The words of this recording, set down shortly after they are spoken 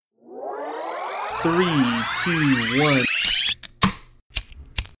Three, two, one.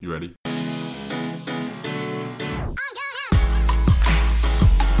 You ready?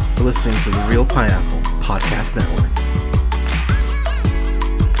 You're listening to the Real Pineapple Podcast Network.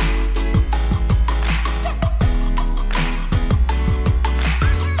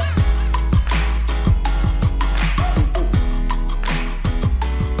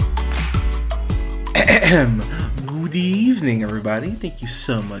 Good evening, everybody. Thank you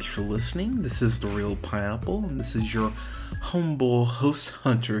so much for listening. This is the Real Pineapple, and this is your humble host,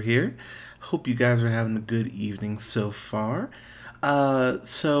 Hunter, here. Hope you guys are having a good evening so far.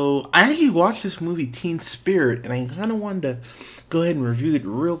 So I actually watched this movie, Teen Spirit, and I kind of wanted to go ahead and review it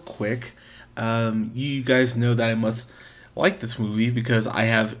real quick. You guys know that I must like this movie because I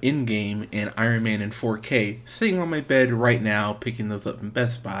have Endgame and Iron Man in 4K sitting on my bed right now, picking those up in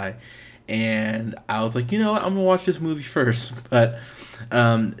Best Buy. And I was like, you know what, I'm going to watch this movie first. But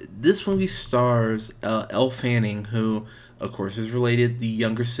this movie stars Elle Fanning, who, of course, is related, the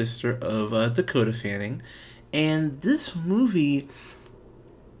younger sister of Dakota Fanning. And this movie,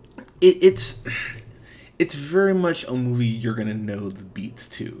 it's very much a movie you're going to know the beats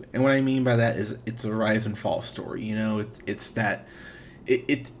to. And what I mean by that is it's a rise and fall story. You know, it's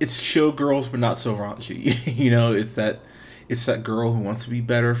showgirls, but not so raunchy. You know, it's that girl who wants to be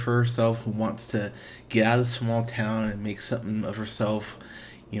better for herself, who wants to get out of a small town and make something of herself,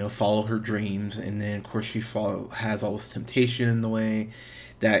 you know, follow her dreams. And then, of course, she has all this temptation in the way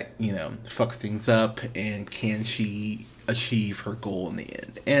that, you know, fucks things up. And can she achieve her goal in the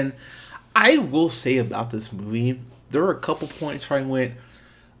end? And I will say about this movie, there were a couple points where I went,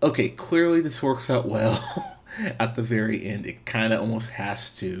 okay, clearly this works out well at the very end. It kind of almost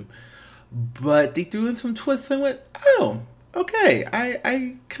has to. But they threw in some twists and I went, oh, okay,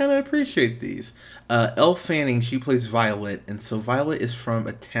 I kind of appreciate these. Elle Fanning, she plays Violet, and so Violet is from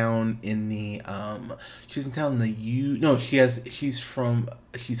a town in the she's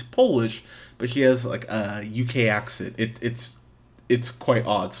Polish, but she has like a UK accent. It's quite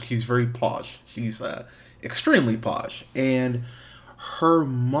odd. So she's very posh. She's extremely posh, and her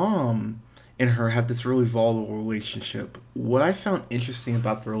mom and her have this really volatile relationship. What I found interesting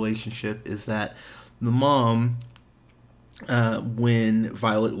about the relationship is that the mom, when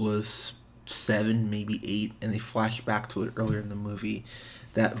Violet was 7, maybe 8, and they flash back to it earlier in the movie,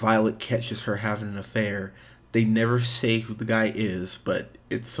 that Violet catches her having an affair. They never say who the guy is, but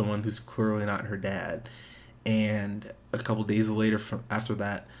it's someone who's clearly not her dad. And a couple days later after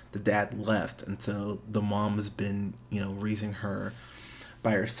that, the dad left, and so the mom has been, you know, raising her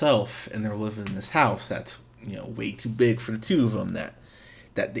by herself, and they're living in this house that's, you know, way too big for the two of them, that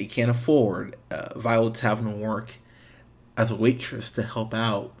they can't afford. Violet's having to work as a waitress to help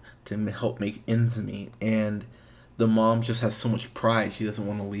make ends meet, and the mom just has so much pride, she doesn't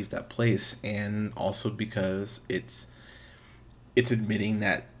want to leave that place. And also because it's admitting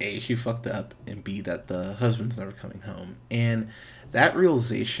that A, she fucked up, and B, that the husband's never coming home. And that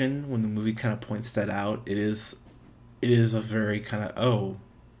realization, when the movie kind of points that out, it is a very kind of, oh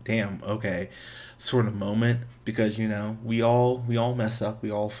damn, okay, sort of moment, because, you know, we all mess up,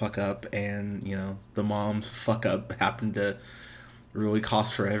 we all fuck up, and, you know, the mom's fuck up happened to really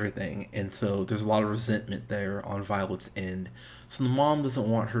cost for everything. And so there's a lot of resentment there on Violet's end. So the mom doesn't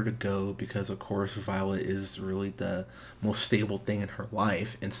want her to go because, of course, Violet is really the most stable thing in her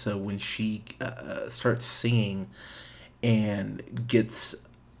life. And so when she starts singing and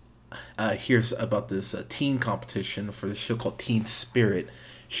hears about this teen competition for the show called Teen Spirit,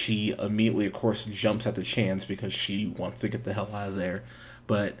 she immediately, of course, jumps at the chance because she wants to get the hell out of there.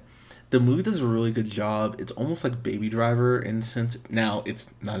 But the movie does a really good job. It's almost like Baby Driver in a sense. Now, it's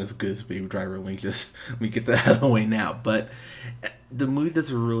not as good as Baby Driver. Let me get that out of the way now. But the movie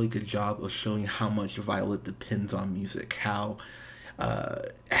does a really good job of showing how much Violet depends on music. How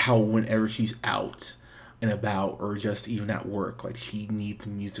whenever she's out and about, or just even at work, like, she needs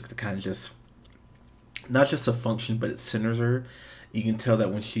music to kind of just, not just to function, but it centers her. You can tell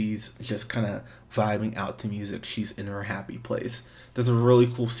that when she's just kind of vibing out to music, she's in her happy place. There's a really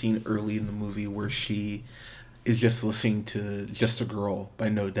cool scene early in the movie where she is just listening to Just a Girl by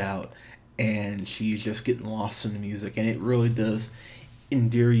No Doubt, and she's just getting lost in the music, and it really does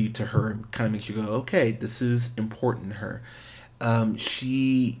endear you to her and kind of makes you go, okay, this is important to her.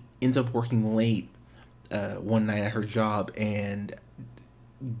 She ends up working late one night at her job and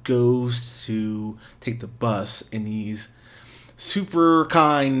goes to take the bus, and these super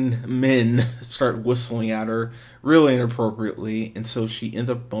kind men start whistling at her really inappropriately, and so she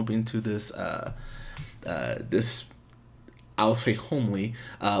ends up bumping into this I'll say homely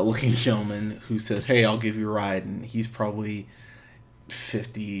looking gentleman who says, hey, I'll give you a ride, and he's probably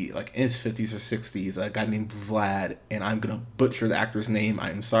 50, like in his 50s or 60s, a guy named Vlad, and I'm gonna butcher the actor's name.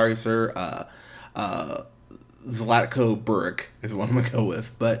 I'm sorry, sir. Uh, Zlatko Buric is what I'm gonna go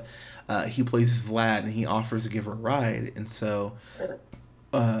with, but he plays Vlad, and he offers to give her a ride, and so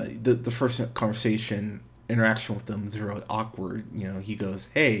the first conversation interaction with them is really awkward. You know, he goes,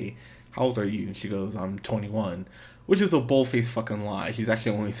 "Hey, how old are you?" And she goes, "I'm 21," which is a bold-faced fucking lie. She's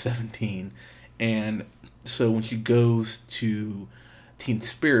actually only 17, and so when she goes to Teen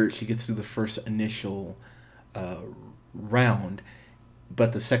Spirit, she gets through the first initial uh, round,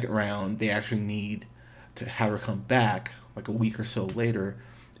 but the second round they actually need to have her come back like a week or so later,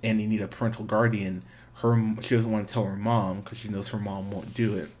 and they need a parental guardian. She doesn't want to tell her mom because she knows her mom won't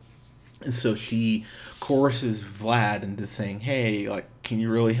do it, and so she coerces Vlad into saying, "Hey, like, can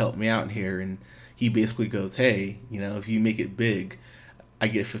you really help me out here?" And he basically goes, "Hey, you know, if you make it big, I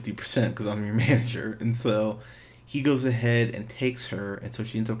get 50% because I'm your manager." And so he goes ahead and takes her, and so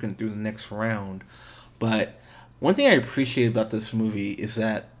she ends up getting through the next round. But one thing I appreciate about this movie is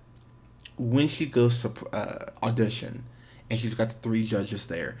that when she goes to audition, and she's got the three judges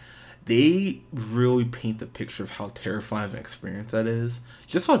there, they really paint the picture of how terrifying of an experience that is.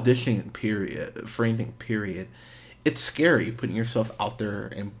 Just auditioning, period, for anything, period. It's scary putting yourself out there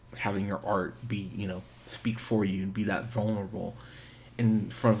and having your art be, you know, speak for you and be that vulnerable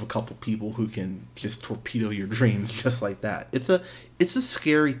in front of a couple people who can just torpedo your dreams just like that. It's a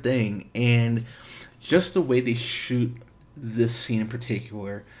scary thing, and just the way they shoot this scene in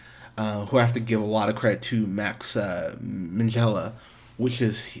particular, who I have to give a lot of credit to Max Minghella, which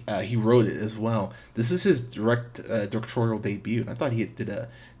is he wrote it as well. This is his directorial debut, and I thought he did a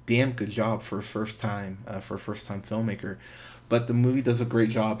damn good job for a first time filmmaker. But the movie does a great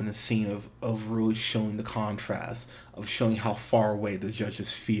job in the scene of really showing the contrast, of showing how far away the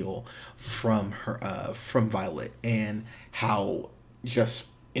judges feel from her from Violet, and how just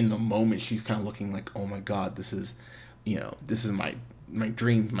in the moment she's kind of looking like, oh my god, this is, you know, this is my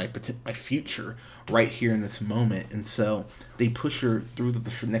dream, my future right here in this moment. And so they push her through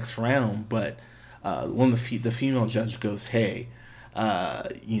the next round, but one of the female judge goes, "Hey,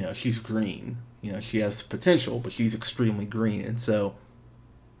 you know, she's green. You know, she has potential, but she's extremely green." And so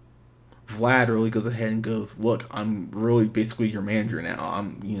Vlad really goes ahead and goes, "Look, I'm really basically your manager now.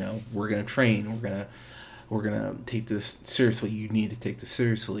 You know, we're gonna train. We're gonna take this seriously. You need to take this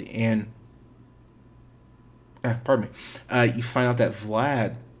seriously." And pardon me. You find out that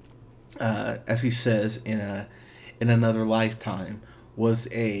Vlad, as he says in another lifetime, was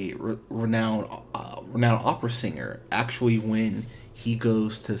a renowned opera singer. Actually, when he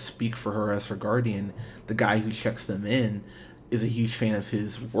goes to speak for her as her guardian, the guy who checks them in is a huge fan of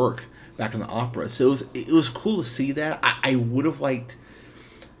his work back in the opera. So it was cool to see that. I would have liked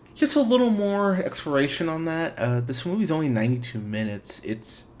just a little more exploration on that. This movie's only 92 minutes.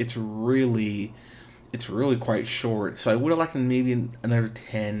 It's really quite short. So I would have liked maybe another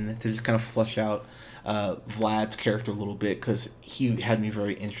 10 to just kind of flesh out Vlad's character a little bit, because he had me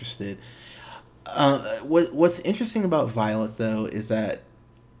very interested. What's interesting about Violet, though, is that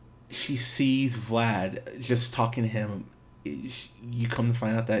she sees Vlad just talking to him. You come to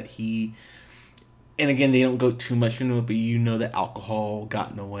find out that he, and again, they don't go too much into it, but you know that alcohol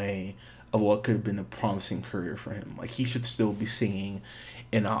got in the way of what could have been a promising career for him. Like, he should still be singing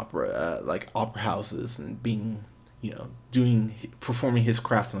in opera, like opera houses, and being, you know, performing his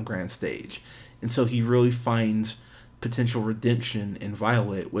craft on the grand stage. And so he really finds potential redemption in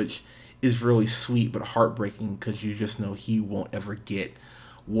Violet, which is really sweet but heartbreaking, because you just know he won't ever get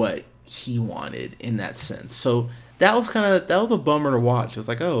what he wanted in that sense. So that was a bummer to watch. It was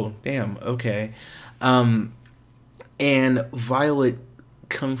like, oh damn, okay. And Violet,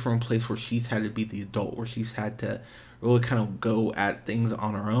 coming from a place where she's had to be the adult, where she's had to really kind of go at things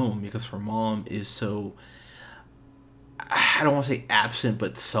on her own because her mom is so, I don't want to say absent,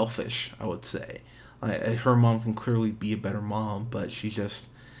 but selfish, I would say. Like, her mom can clearly be a better mom, but she just,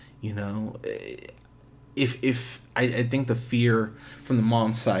 you know, if I think the fear from the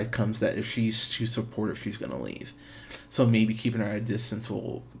mom's side comes that if she's too supportive, she's going to leave. So maybe keeping her at a distance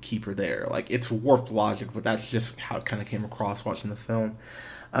will keep her there. Like, it's warped logic, but that's just how it kind of came across watching the film.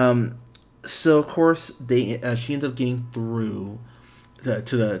 So of course she ends up getting through to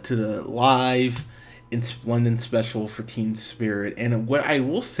the live in London special for Teen Spirit. And what I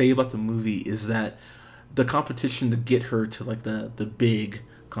will say about the movie is that the competition to get her to like the big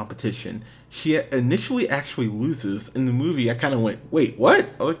competition, she initially actually loses. In the movie, I kind of went, wait, what?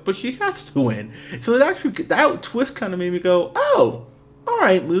 Like, but she has to win. So it actually, that twist kind of made me go, oh, all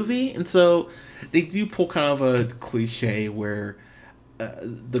right, movie. And so they do pull kind of a cliche where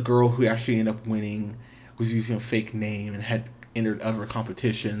the girl who actually ended up winning was using a fake name and had entered other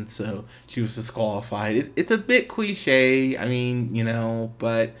competitions, so she was disqualified. It's a bit cliche, I mean,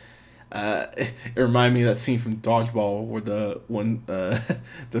 but it reminded me of that scene from Dodgeball where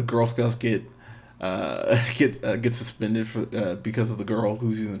the Girl Scouts get suspended for because of the girl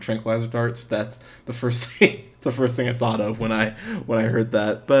who's using the tranquilizer darts. That's the first thing. The first thing I thought of when I heard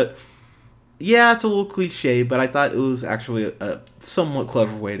that. But yeah, it's a little cliche, but I thought it was actually a somewhat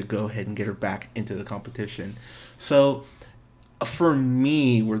clever way to go ahead and get her back into the competition. So for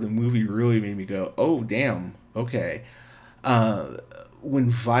me, where the movie really made me go, oh damn, okay. When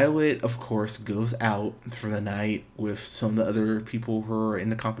Violet, of course, goes out for the night with some of the other people who are in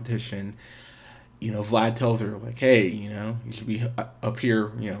the competition, Vlad tells her, like, hey, you should be up here,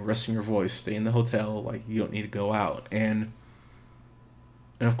 resting your voice, stay in the hotel, like, you don't need to go out. And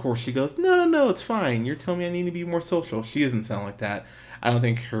of course she goes, no, it's fine. You're telling me I need to be more social. She doesn't sound like that. I don't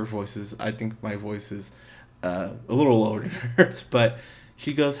think her voice is, I think my voice is a little lower than hers, but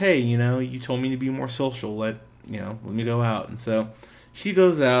she goes, hey, you told me to be more social. Let me go out. And so she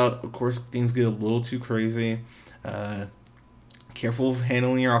goes out. Of course, things get a little too crazy. Careful of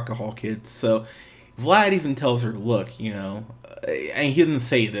handling your alcohol, kids. So Vlad even tells her, look, and he doesn't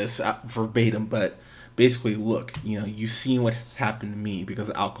say this verbatim, but basically, look, you've seen what has happened to me because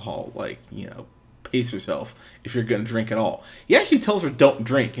of alcohol. Like, pace yourself if you're going to drink at all. He actually tells her don't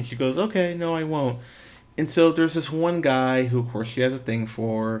drink, and she goes, okay, no, I won't. And so there's this one guy who, of course, she has a thing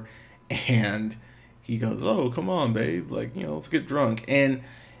for, and he goes, oh, come on, babe, like, let's get drunk. And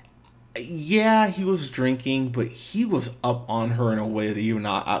yeah, he was drinking, but he was up on her in a way that even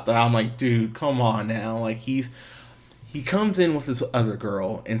I'm like, dude, come on now. Like, he comes in with this other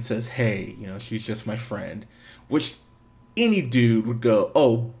girl and says, hey, she's just my friend, which any dude would go,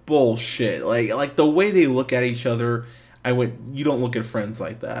 oh, bullshit. Like the way they look at each other, I went, you don't look at friends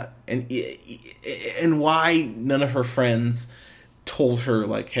like that. And why none of her friends told her,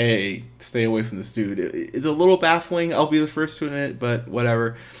 like, hey, stay away from this dude. It's a little baffling, I'll be the first to admit, but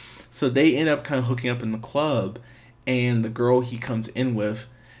whatever. So they end up kind of hooking up in the club, and the girl he comes in with,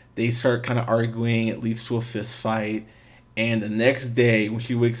 they start kind of arguing. It leads to a fist fight. And the next day, when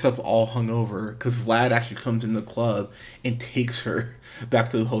she wakes up all hungover, because Vlad actually comes in the club and takes her back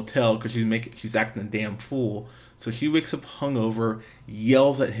to the hotel because she's acting a damn fool. So she wakes up hungover,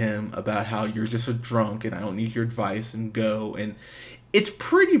 yells at him about how you're just a drunk and I don't need your advice and go. And it's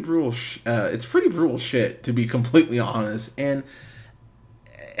pretty brutal. It's pretty brutal shit, to be completely honest. And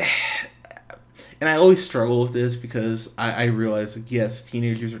I always struggle with this because I realize, like, yes,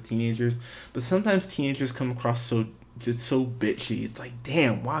 teenagers are teenagers, but sometimes teenagers come across so bitchy. It's like,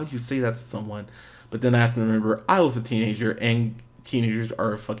 damn, why would you say that to someone? But then I have to remember, I was a teenager, and teenagers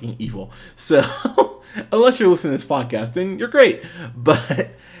are fucking evil. So, unless you're listening to this podcast, then you're great.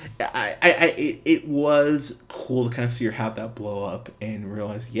 But it was cool to kind of see her have that blow up and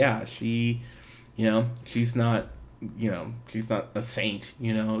realize, yeah, she's not, she's not a saint.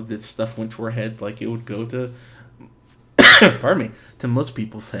 This stuff went to her head like it would go to, pardon me, to most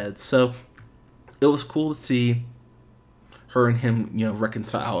people's heads. So it was cool to see her and him,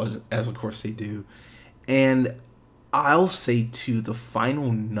 reconcile, as of course they do. And I'll say too, the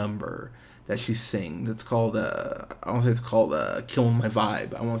final number that she sings, it's called, I want to say it's called Killing My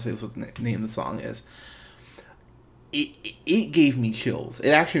Vibe. I want to say that's what the name of the song is. It gave me chills.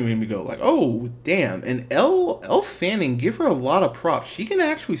 It actually made me go like, oh, damn. And Elle Fanning, give her a lot of props. She can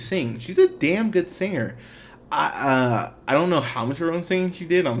actually sing. She's a damn good singer. I don't know how much of her own singing she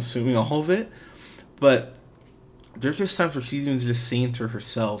did. I'm assuming all of it. But there's just times where she's even just singing to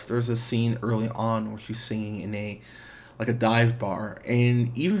herself. There's a scene early on where she's singing in a dive bar,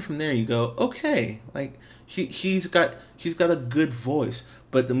 and even from there you go, okay, like she's got a good voice,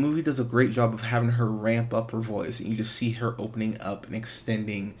 but the movie does a great job of having her ramp up her voice, and you just see her opening up and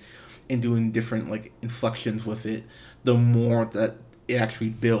extending and doing different like inflections with it the more that it actually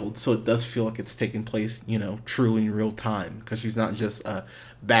builds, so it does feel like it's taking place, truly in real time, because she's not just a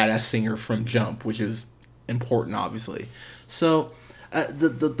badass singer from jump, which is important, obviously. So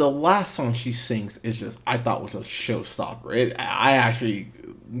the last song she sings is just, I thought, was a showstopper. I actually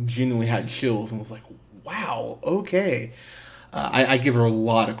genuinely had chills and was like, wow, okay. I give her a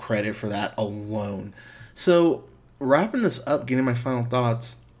lot of credit for that alone. So wrapping this up, getting my final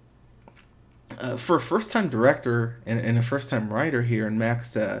thoughts, for a first-time director and a first-time writer here in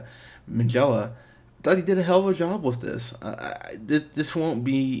Max Minghella, I thought he did a hell of a job with this. This won't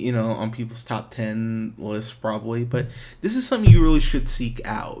be, on people's top 10 lists probably, but this is something you really should seek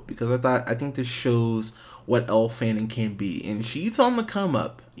out, because I think this shows what Elle Fanning can be, and she's on the come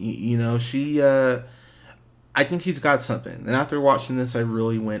up. I think she's got something. And after watching this, I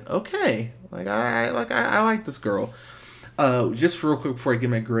really went, okay, I like this girl. Just real quick before I get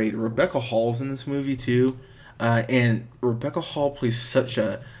my grade, Rebecca Hall's in this movie too, and Rebecca Hall plays such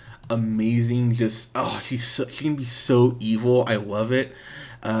a amazing. Just she can be so evil. I love it.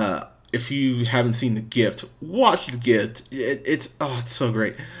 If you haven't seen The Gift, watch The Gift. It's so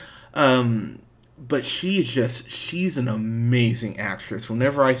great. But she's an amazing actress.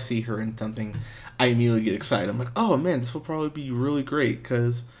 Whenever I see her in something, I immediately get excited. I'm like, oh man, this will probably be really great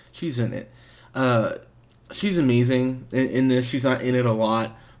because she's in it. She's amazing in this. She's not in it a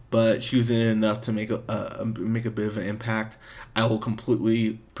lot, but she was in it enough to make a bit of an impact. I will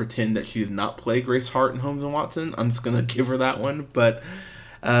completely pretend that she did not play Grace Hart in Holmes and Watson. I'm just gonna give her that one. But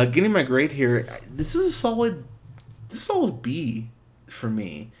getting my grade here, this is a solid B for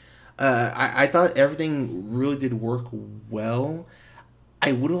me. I thought everything really did work well.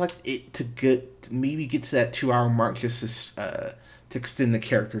 I would have liked it to get to that 2 hour mark just to extend the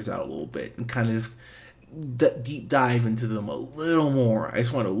characters out a little bit and kind of just deep dive into them a little more. I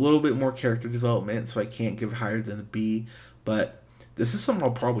just want a little bit more character development, so I can't give it higher than a B. But this is something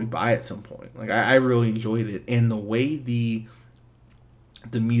I'll probably buy at some point. Like I really enjoyed it, and the way the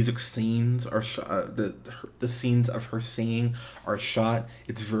music scenes are shot, the scenes of her singing are shot.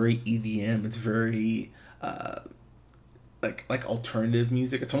 It's very EDM. It's very like alternative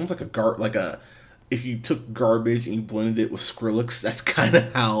music. It's almost like if you took garbage and you blended it with Skrillex. That's kind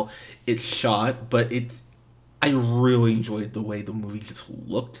of how it's shot. But I really enjoyed the way the movie just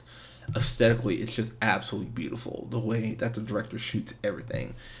looked. Aesthetically, it's just absolutely beautiful. The way that the director shoots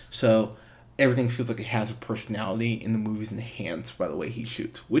everything. So everything feels like it has a personality, and the movie's enhanced by the way he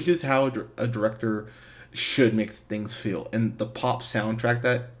shoots, which is how a director should make things feel. And the pop soundtrack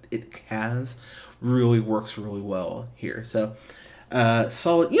that it has really works really well here. So,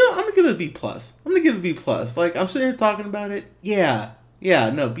 solid. I'm gonna give it a B plus. Like I'm sitting here talking about it.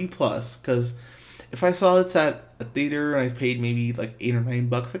 No B plus. Because if I saw this at a theater and I paid maybe like $8 or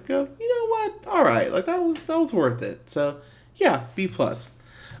 $9, I'd go, you know what? All right, like that was worth it. So yeah, B plus.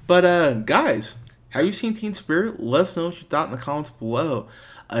 But guys, have you seen Teen Spirit? Let us know what you thought in the comments below.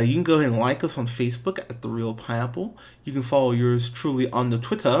 You can go ahead and like us on Facebook at The Real Pineapple. You can follow yours truly on the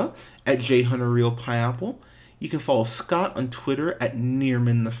Twitter at JHunterRealPineapple. You can follow Scott on Twitter at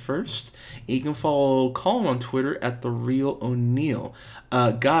Nearman1st. And you can follow Colin on Twitter at The Real O'Neill.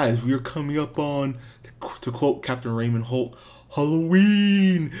 Guys, we are coming up on, to quote Captain Raymond Holt,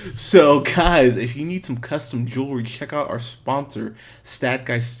 Halloween. So guys, if you need some custom jewelry, check out our sponsor, Stat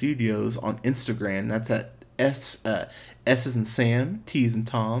Guy Studios, on Instagram. That's at S as in Sam, T as in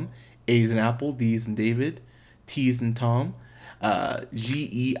Tom, A as in Apple, D as in David, T as in Tom,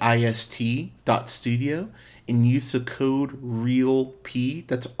 GEIST.studio, and use the code REALP,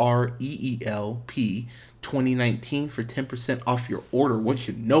 that's REELP 2019 for 10% off your order. What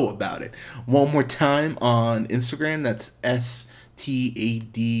you know about it? One more time on Instagram, that's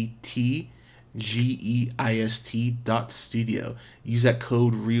STADTGEIST.studio. Use that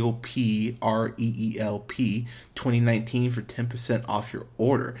code REALP, REELP 2019 for 10% off your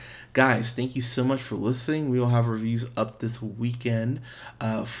order. Guys, thank you so much for listening. We will have reviews up this weekend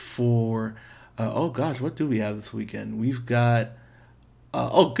for what do we have this weekend? We've got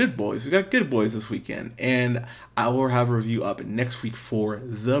Good Boys. We got Good Boys this weekend, and I will have a review up next week for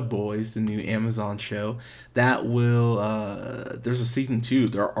The Boys, the new Amazon show. That will there's a season 2.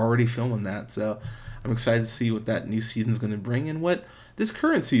 They're already filming that, so I'm excited to see what that new season is going to bring and what this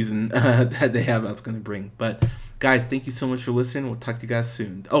current season that they have out's going to bring. But guys, thank you so much for listening. We'll talk to you guys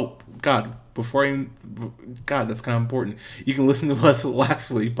soon. Oh God, that's kind of important. You can listen to us.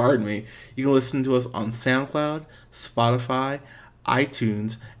 Actually, pardon me. You can listen to us on SoundCloud, Spotify,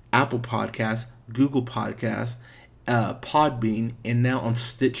 iTunes, Apple Podcasts, Google Podcasts, Podbean, and now on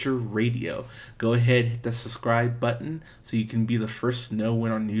Stitcher Radio. Go ahead, hit the subscribe button so you can be the first to know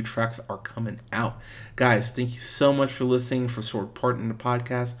when our new tracks are coming out. Guys, thank you so much for listening, for supporting the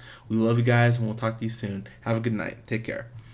podcast. We love you guys, and we'll talk to you soon. Have a good night. Take care.